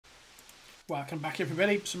Welcome back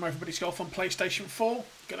everybody, some Everybody's Golf on PlayStation 4.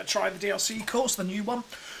 Gonna try the DLC course, the new one,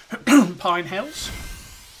 Pine Hills.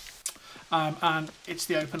 And it's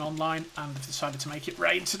the open online and I've decided to make it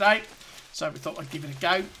rain today. So we thought I'd give it a go.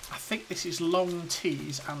 I think this is long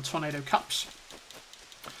tees and tornado cups.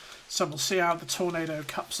 So we'll see how the tornado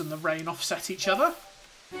cups and the rain offset each other.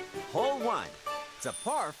 Hole 1. It's a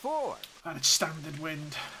par 4. And it's standard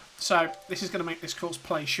wind. So this is going to make this course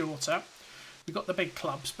play shorter. We've got the big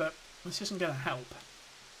clubs, but this isn't going to help.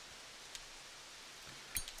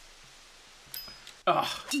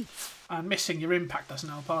 Oh, and missing your impact doesn't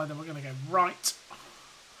help either. We're going to go right.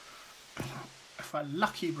 If we're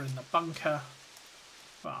lucky, we're in the bunker.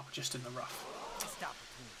 Well, just in the rough.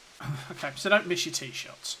 Okay, so don't miss your tee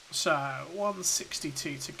shots. So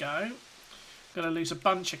 162 to go. Going to lose a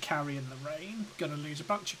bunch of carry in the rain. Going to lose a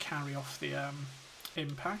bunch of carry off the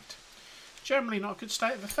impact. Generally not a good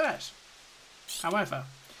state of affairs. However,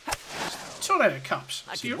 tornado cups.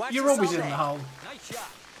 So you're always in the hole.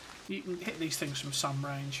 You can hit these things from some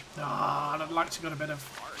range. I'd like to get a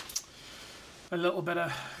little bit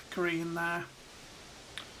of green there.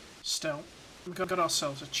 Still, we've got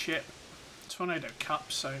ourselves a chip. Tornado cup,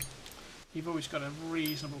 so you've always got a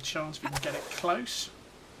reasonable chance if you can get it close.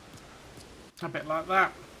 A bit like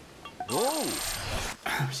that. Ooh.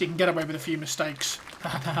 So you can get away with a few mistakes.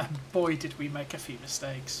 Boy, did we make a few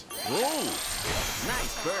mistakes. Ooh.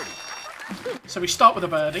 Nice birdie. So we start with a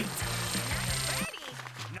birdie.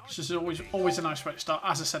 This is always a nice way to start.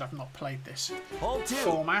 As I said, I've not played this Hole 2.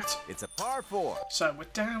 format. It's a par 4. So we're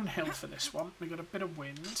downhill for this one. We've got a bit of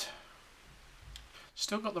wind.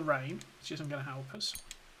 Still got the rain, which isn't going to help us.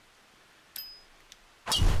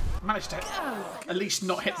 Managed to at least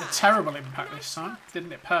not hit the terrible impact this time.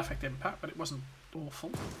 Didn't hit perfect impact, but it wasn't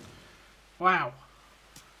awful. Wow.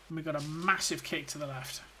 And we got a massive kick to the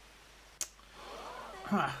left.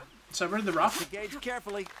 So we're in the rough. Engage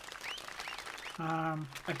carefully.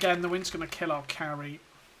 Again, the wind's going to kill our carry.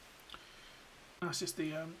 That's just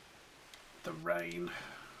the rain.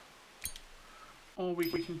 All we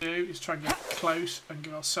can do is try and get close and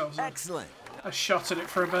give ourselves a shot at it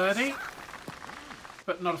for a birdie.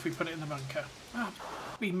 But not if we put it in the bunker.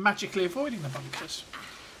 I've been magically avoiding the bunkers.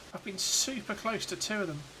 I've been super close to two of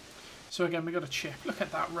them. So again, we've got a chip. Look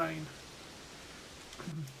at that rain.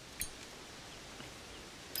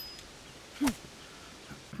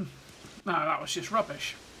 No, that was just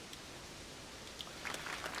rubbish.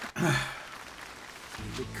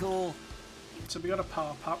 Be cool. So we got a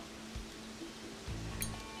par putt.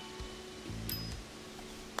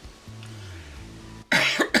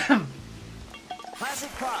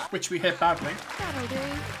 Classic par. Which we hit badly. That'll do.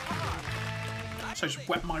 So just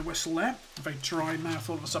wet my whistle there. Very dry mouth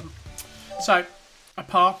all of a sudden. So, a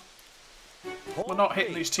par. We're not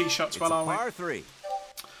hitting these tee shots well, are we? Par 3.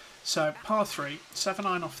 So, par 3,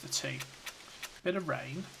 7-9 off the tee. Bit of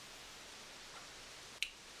rain.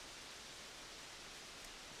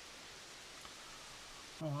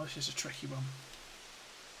 Oh, this is a tricky one.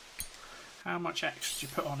 How much X did you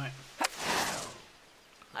put on it?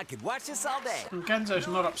 I could watch this all day. And Genzo's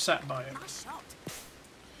not upset by it.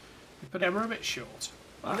 But we're a bit short.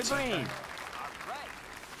 On the green. Okay.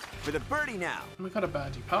 For the birdie now. And we've got a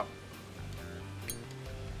birdie putt.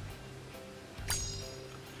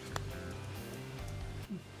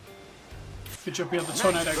 Good job we had the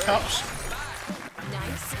tornado cups.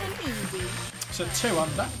 Nice and easy. So 2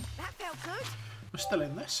 under. That felt good. We're still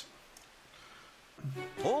in this.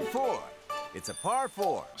 Hole 4. It's a par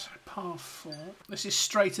 4. So par 4. This is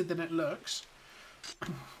straighter than it looks.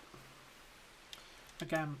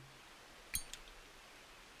 Again,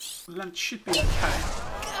 length should be okay.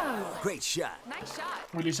 Go. Great shot. Nice shot.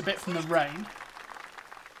 We lose a bit from the rain.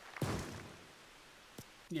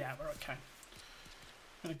 Yeah, we're okay.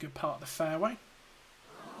 In a good part of the fairway.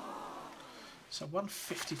 So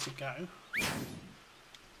 150 to go.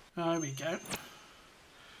 There we go.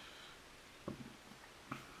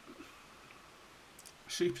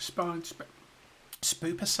 Super side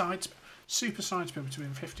spin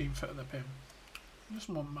between 15 foot of the pin. He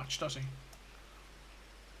doesn't want much, does he?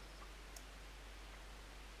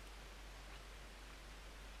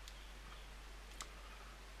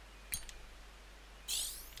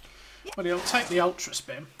 Well, he'll take the ultra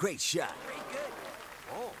spin. Great shot.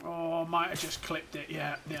 Oh, might have just clipped it.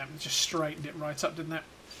 Yeah, just straightened it right up, didn't it?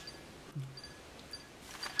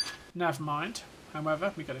 Never mind.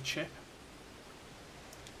 However, we got a chip.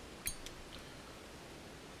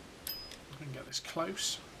 We can get this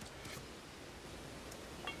close.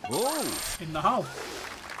 Ooh. In the hole.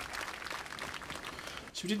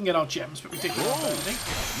 So we didn't get our gems, but we did get our birdie.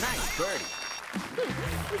 Nice birdie.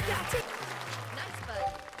 We got it. Nice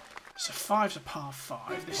bud. So 5's a par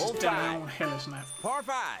 5. This is Hole downhill, isn't it? Par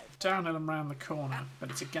 5. Downhill and round the corner, but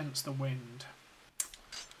it's against the wind.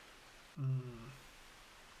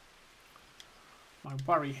 My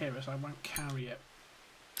worry here is I won't carry it.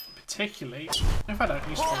 Particularly if I don't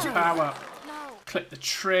use full power. No. Clip the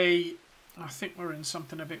tree. I think we're in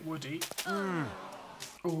something a bit woody.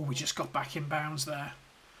 Oh, we just got back in bounds there.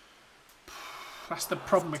 That's the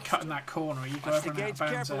problem with cutting that corner. You go over an out of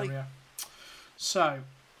bounds area. So,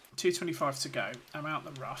 225 to go. I'm out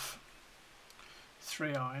the rough.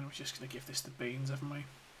 3 iron. We're just going to give this the beans, haven't we?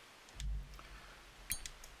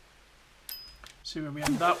 See where we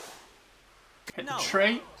end up. Hit the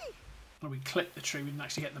tree. When we clip the tree, we didn't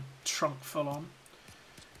actually get the trunk full on.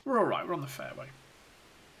 We're alright, we're on the fairway.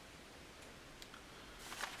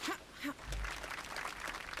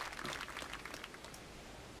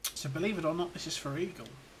 So believe it or not, this is for eagle.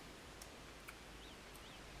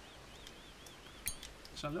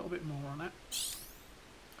 So a little bit more on it.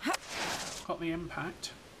 Got the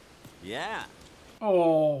impact. Yeah.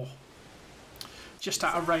 Oh, just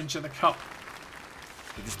out of range of the cup.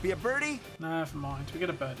 Could this be a birdie? Never mind, we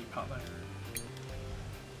get a birdie putt there.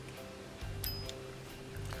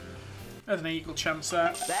 There's an eagle chance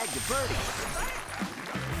there. Bag the birdie.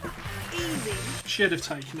 Easy. Should have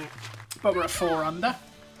taken it, but we're at 4 under.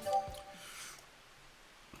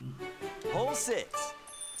 Hole 6.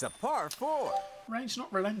 It's a par 4. Range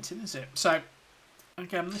not relenting, is it? So,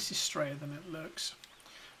 again, this is straighter than it looks.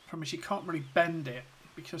 Promise you can't really bend it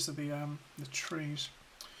because of the trees.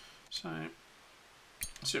 So,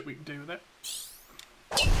 let's see what we can do with it.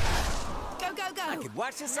 Go, go, go. I could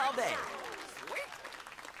watch this all day.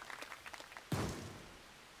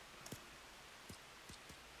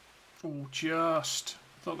 Oh, just.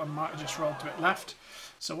 Thought I might have just rolled a bit left.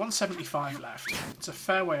 So 175 left. It's a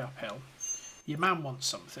fairway uphill. Your man wants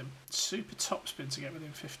something. Super topspin to get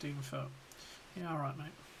within 15 foot. Yeah, alright,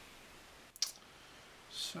 mate.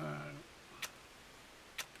 So.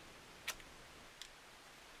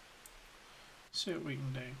 See what we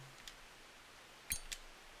can do.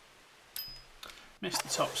 Missed the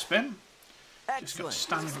top spin. Just got a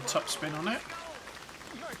standard top spin on it.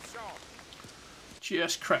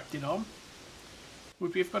 Just crept it on.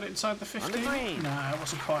 Would we have got it inside the 15? No, it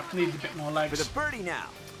wasn't quite. Needed a bit more legs. For the birdie now.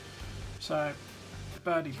 So, the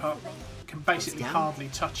birdie putt can basically hardly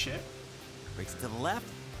touch it. Breaks to the left.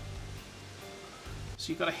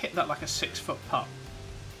 So you've got to hit that like a 6-foot putt.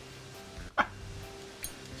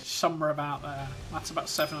 Somewhere about there. That's about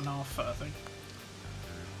 7.5 foot, I think.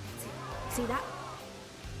 See that?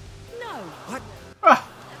 No. What? Ah,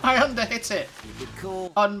 I underhit it. Keep it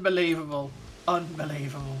cool. Unbelievable.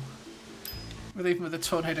 Unbelievable. Even with the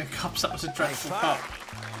tornado cups, that was a dreadful putt.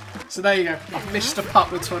 So there you go. I've missed a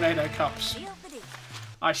putt with tornado cups.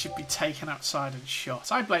 I should be taken outside and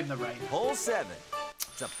shot. I blame the rain. Hole 7.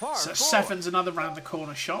 It's a par 4. So 7's another round the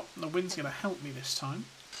corner shot. And the wind's going to help me this time.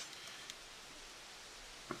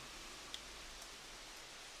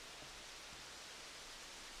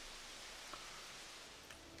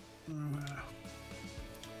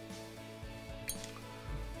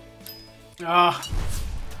 Ah,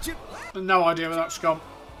 no idea where that's gone.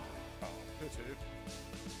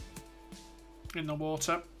 In the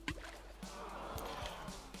water.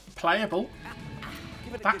 Playable.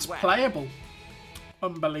 That's playable.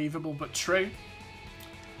 Unbelievable, but true.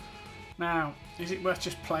 Now, is it worth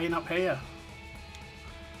just playing up here?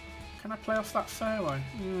 Can I play off that fairway?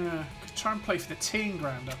 Yeah, could try and play for the teeing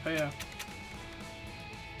ground up here.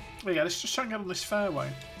 There you go, let's just try and get on this fairway.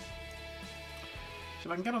 So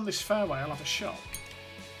if I can get on this fairway, I'll have a shot.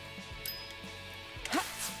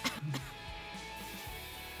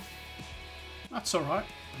 That's alright.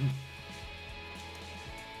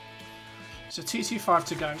 So 225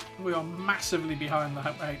 to go. We are massively behind the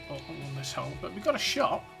 8 ball on this hole, but we've got a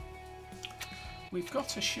shot. We've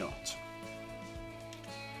got a shot.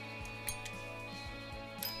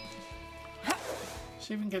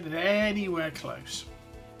 See if we can get it anywhere close.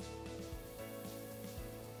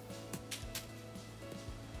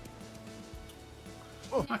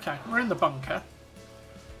 Okay, we're in the bunker.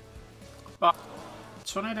 But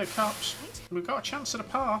tornado cups, we've got a chance at a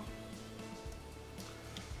par.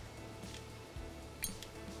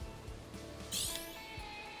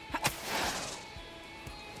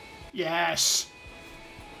 Yes!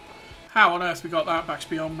 How on earth we got that back's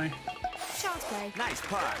beyond me. Chance play. Nice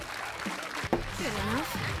par. Good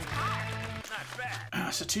enough.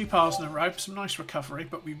 So 2 pars in a row, some nice recovery,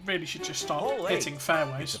 but we really should just start Hole 8. hitting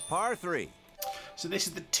fairways. It's a par 3. So this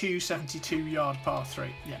is the 272 yard par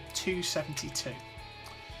 3. Yeah, 272.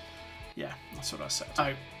 Yeah, that's what I said. So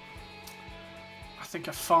I think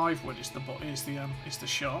a 5 wood is the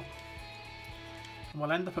shot. And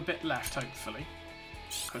we'll end up a bit left, hopefully.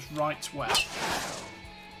 Because right's well.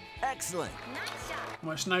 Excellent.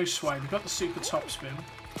 Almost no sway. We've got the super topspin.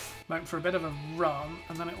 Waiting for a bit of a run,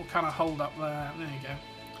 and then it will kind of hold up there. There you go.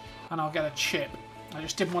 And I'll get a chip. I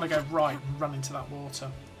just didn't want to go right and run into that water.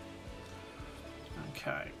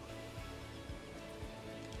 Okay.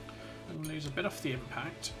 And lose a bit off the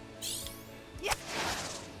impact.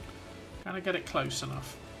 Can I get it close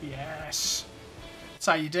enough? Yes. That's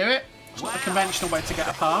how you do it. It's not the conventional way to get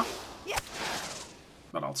a par.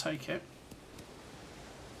 But I'll take it.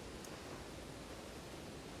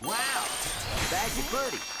 Wow. Bag of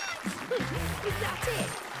birdie. Is that it?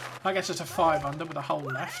 I guess it's a 5 under with a hole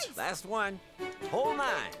left. Last one. Hole 9.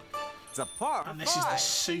 It's a par. And this is the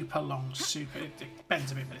super long, super... It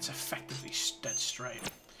bends a bit, but it's effectively dead straight.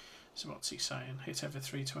 So what's he saying? Hit over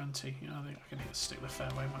 320. You know, I think I can hit the stick the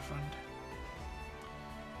fairway, my friend.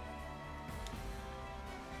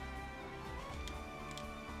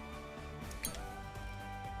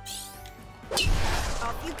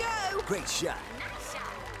 Off you go. Great shot.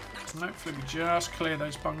 And hopefully we just clear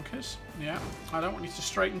those bunkers. Yeah, I don't want you to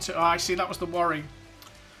straighten to... Oh, I see, that was the worry.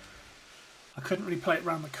 I couldn't really play it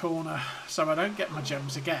around the corner, so I don't get my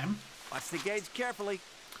gems again. Watch the gauge carefully.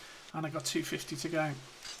 And I got 250 to go.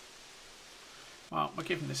 Well, we're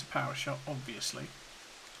giving this a power shot, obviously.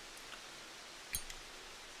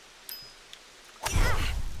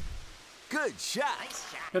 Good shot.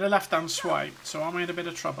 Bit of left-hand sway, so I'm in a bit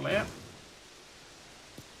of trouble here.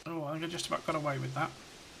 Oh, I think I just about got away with that.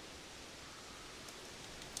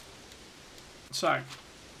 So,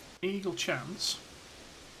 eagle chance.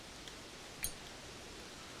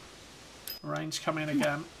 Rain's come in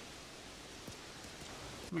again.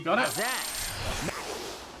 We got it. How's that?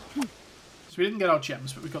 So we didn't get our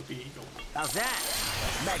gems, but we got the eagle. How's that?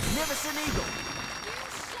 Magnificent eagle.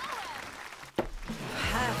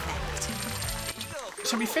 Perfect.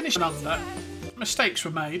 So we finished under. Mistakes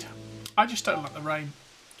were made. I just don't like the rain.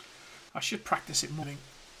 I should practice it more.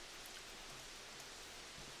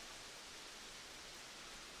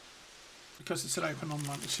 Because it's an open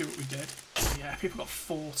online, let's see what we did. Yeah, people got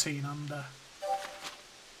 14 under.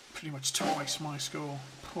 Pretty much twice my score.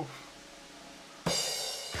 Oof.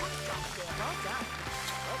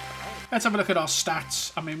 Let's have a look at our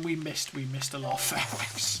stats. I mean, we missed a lot of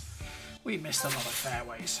fairways. We missed a lot of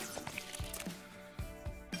fairways.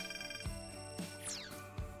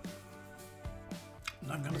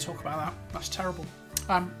 I'm going to talk about that. That's terrible.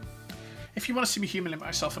 If you want to see me humiliate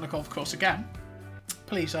myself on a golf course again,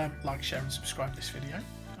 please like, share and subscribe to this video.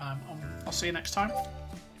 I'll see you next time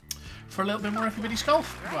for a little bit more Everybody's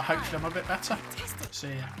Golf. Well, hopefully I'm a bit better. See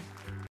ya.